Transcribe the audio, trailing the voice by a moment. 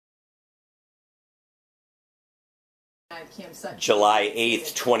July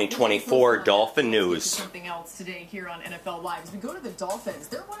 8th, 2024, Dolphin News. Something else today here on NFL Live. As we go to the Dolphins,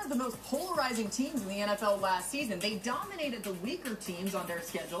 they're one of the most polarizing teams in the NFL last season. They dominated the weaker teams on their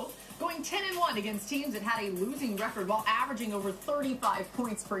schedule, going 10-1 against teams that had a losing record while averaging over 35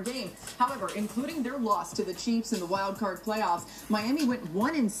 points per game. However, including their loss to the Chiefs in the wild card playoffs, Miami went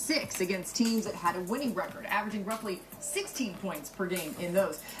 1-6 against teams that had a winning record, averaging roughly 16 points per game in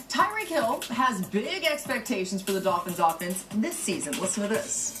those. Tyreek Hill has big expectations for the Dolphins offense this season. Listen to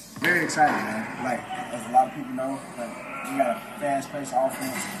this. Very excited, man. Like, as a lot of people know, we got a fast-paced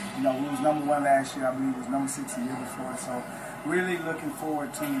offense. You know, we was #1 last year. I believe it was #6 the year before. So, really looking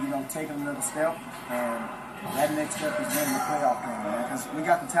forward to, taking another step. And that next step is winning the playoff game, man. Because we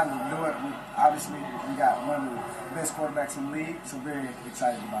got the talent to do it. Obviously, we got one of the best quarterbacks in the league. So, very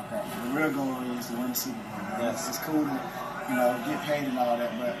excited about that. The real goal is to win the Super Bowl. Yes, it's cool to, get paid and all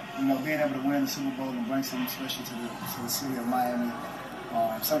that. But, being able to win the Super Bowl and bring something special to the city of Miami,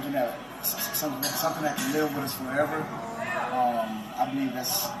 something that can live with us forever. I believe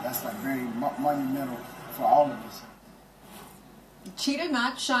that's like very monumental for all of us. Cheetah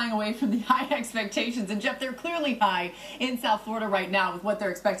not shying away from the high expectations. And, Jeff, they're clearly high in South Florida right now with what they're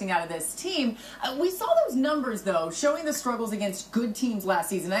expecting out of this team. We saw those numbers, though, showing the struggles against good teams last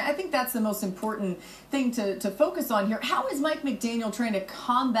season. I think that's the most important thing to focus on here. How is Mike McDaniel trying to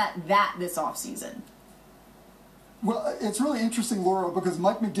combat that this offseason? Well, it's really interesting, Laura, because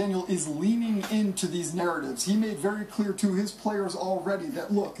Mike McDaniel is leaning into these narratives. He made very clear to his players already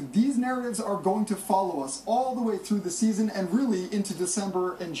that, look, these narratives are going to follow us all the way through the season and really into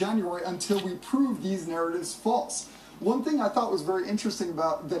December and January until we prove these narratives false. One thing I thought was very interesting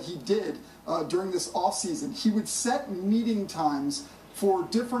about that he did during this offseason, he would set meeting times for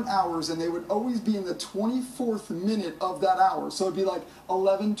different hours, and they would always be in the 24th minute of that hour. So it'd be like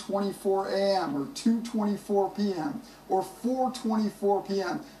 11:24 a.m. or 2:24 p.m. or 4:24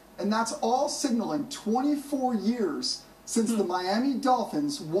 p.m. And that's all signaling 24 years since the Miami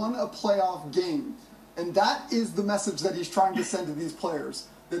Dolphins won a playoff game. And that is the message that he's trying to send to these players,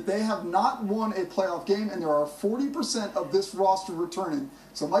 that they have not won a playoff game, and there are 40% of this roster returning.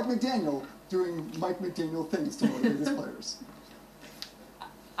 So Mike McDaniel doing Mike McDaniel things to motivate his players.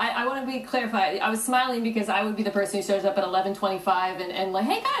 I want to be clarified. I was smiling because I would be the person who shows up at 11:25 and like,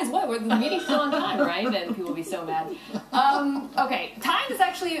 hey guys, what? The meeting's still on time, right? And people will be so mad. Okay, time is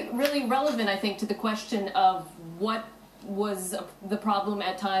actually really relevant, I think, to the question of what was the problem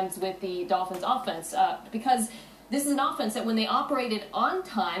at times with the Dolphins offense, because this is an offense that when they operated on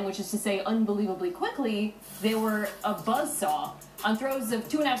time, which is to say unbelievably quickly, they were a buzzsaw. On throws of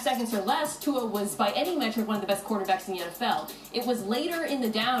 2.5 seconds or less, Tua was by any metric one of the best quarterbacks in the NFL. It was later in the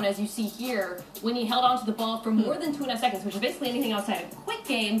down, as you see here, when he held onto the ball for more than 2.5 seconds, which is basically anything outside of a quick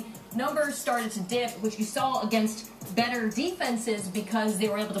game, numbers started to dip, which you saw against better defenses because they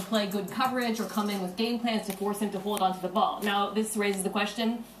were able to play good coverage or come in with game plans to force him to hold onto the ball. Now, this raises the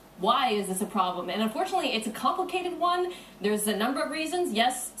question, why is this a problem? And unfortunately, it's a complicated one. There's a number of reasons.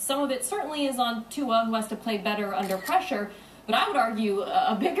 Yes, some of it certainly is on Tua, who has to play better under pressure. But I would argue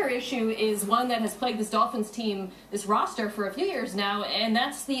a bigger issue is one that has plagued this Dolphins team, this roster, for a few years now, and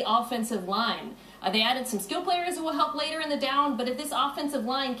that's the offensive line. They added some skill players who will help later in the down, but if this offensive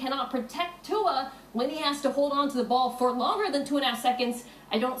line cannot protect Tua when he has to hold on to the ball for longer than 2.5 seconds,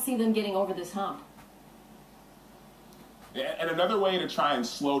 I don't see them getting over this hump. And another way to try and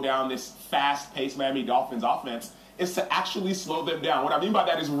slow down this fast-paced Miami Dolphins offense is to actually slow them down. What I mean by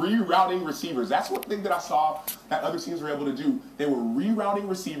that is rerouting receivers. That's one thing that I saw that other teams were able to do. They were rerouting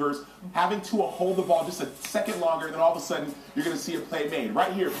receivers, having Tua hold the ball just a second longer, and then all of a sudden you're going to see a play made.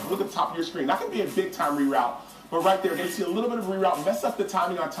 Right here, look at the top of your screen. That could be a big-time reroute, but right there, they see a little bit of reroute, mess up the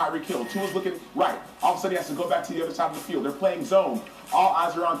timing on Tyreek Hill. Tua's looking right. All of a sudden he has to go back to the other side of the field. They're playing zone. All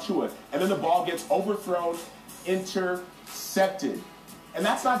eyes are on Tua. And then the ball gets overthrown, intercepted. And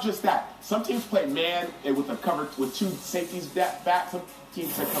that's not just that. Some teams play man with a cover with two safeties back. Some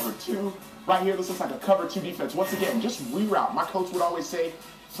teams play cover two. Right here, this looks like a cover two defense. Once again, just reroute. My coach would always say,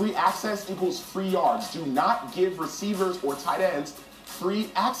 free access equals free yards. Do not give receivers or tight ends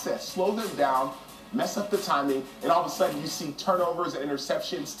free access. Slow them down, mess up the timing, and all of a sudden you see turnovers and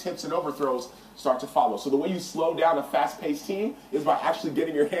interceptions, tips, and overthrows start to follow. So the way you slow down a fast-paced team is by actually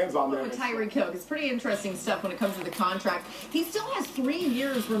getting your hands on them. With Tyreek Hill, it's pretty interesting stuff when it comes to the contract. He still has 3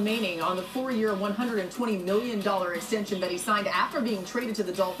 years remaining on the 4-year, $120 million extension that he signed after being traded to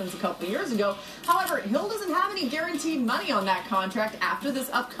the Dolphins a couple of years ago. However, Hill doesn't have any guaranteed money on that contract after this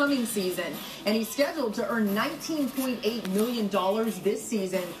upcoming season, and he's scheduled to earn $19.8 million this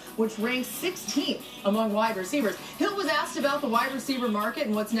season, which ranks 16th among wide receivers. Hill was asked about the wide receiver market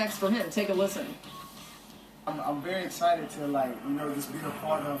and what's next for him. Take a listen. I'm very excited to, like, you know, just be a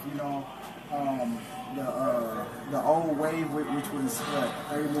part of, you know, the old wave, which was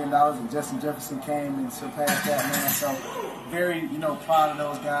 $30 million, and Justin Jefferson came and surpassed that, man. So very, you know, proud of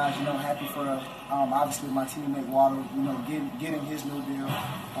those guys. You know, happy for obviously my teammate Waddle, you know, getting his new deal.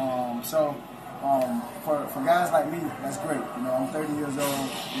 For guys like me, that's great. You know, I'm 30 years old.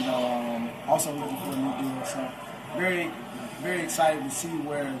 You know, also looking for a new deal. So very, very excited to see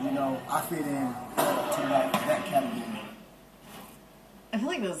where, you know, I fit in to that category. I feel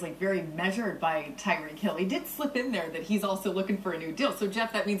like that was like very measured by Tyreek Hill. He did slip in there that he's also looking for a new deal. So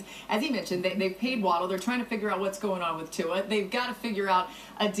Jeff, that means, as he mentioned, they've paid Waddle. They're trying to figure out what's going on with Tua. They've got to figure out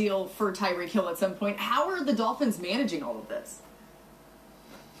a deal for Tyreek Hill at some point. How are the Dolphins managing all of this?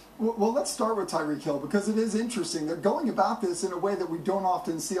 Well, let's start with Tyreek Hill because it is interesting. They're going about this in a way that we don't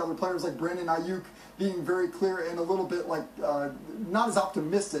often see other players like Brandon Ayuk being very clear and a little bit like not as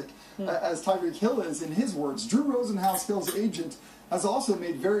optimistic as Tyreek Hill is in his words. Drew Rosenhaus, Hill's agent, has also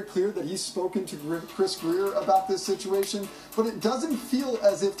made very clear that he's spoken to Chris Greer about this situation, but it doesn't feel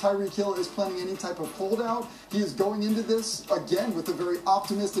as if Tyreek Hill is planning any type of holdout. He is going into this, again, with a very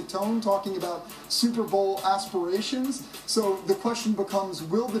optimistic tone, talking about Super Bowl aspirations. So the question becomes,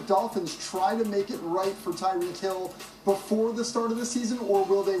 will the Dolphins try to make it right for Tyreek Hill before the start of the season, or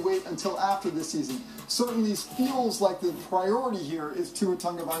will they wait until after the season? Certainly feels like the priority here is Tua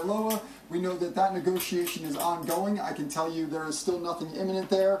Tagovailoa. We know that negotiation is ongoing. I can tell you there is still nothing imminent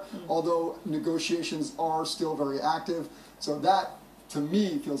there, although negotiations are still very active. So that, to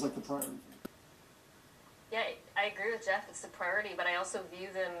me, feels like the priority. Yeah, I agree with Jeff. It's the priority, but I also view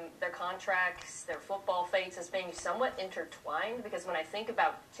their contracts, their football fates as being somewhat intertwined, because when I think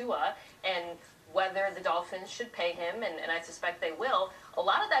about Tua and whether the Dolphins should pay him, and I suspect they will, a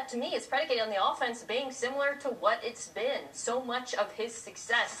lot of that to me is predicated on the offense being similar to what it's been. So much of his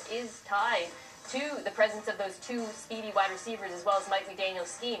success is tied to the presence of those two speedy wide receivers as well as Mike McDaniel's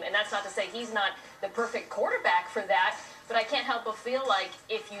scheme. And that's not to say he's not the perfect quarterback for that, but I can't help but feel like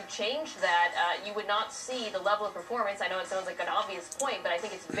if you change that, you would not see the level of performance. I know it sounds like an obvious point, but I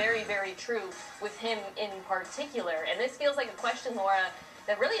think it's very, very true with him in particular. And this feels like a question, Laura,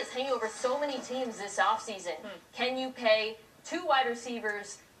 that really is hanging over so many teams this offseason. Can you pay two wide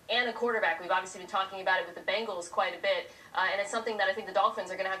receivers and a quarterback? We've obviously been talking about it with the Bengals quite a bit, and it's something that I think the Dolphins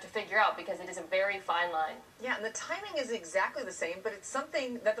are going to have to figure out because it is a very fine line. Yeah, and the timing is exactly the same, but it's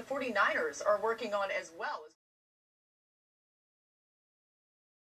something that the 49ers are working on as well.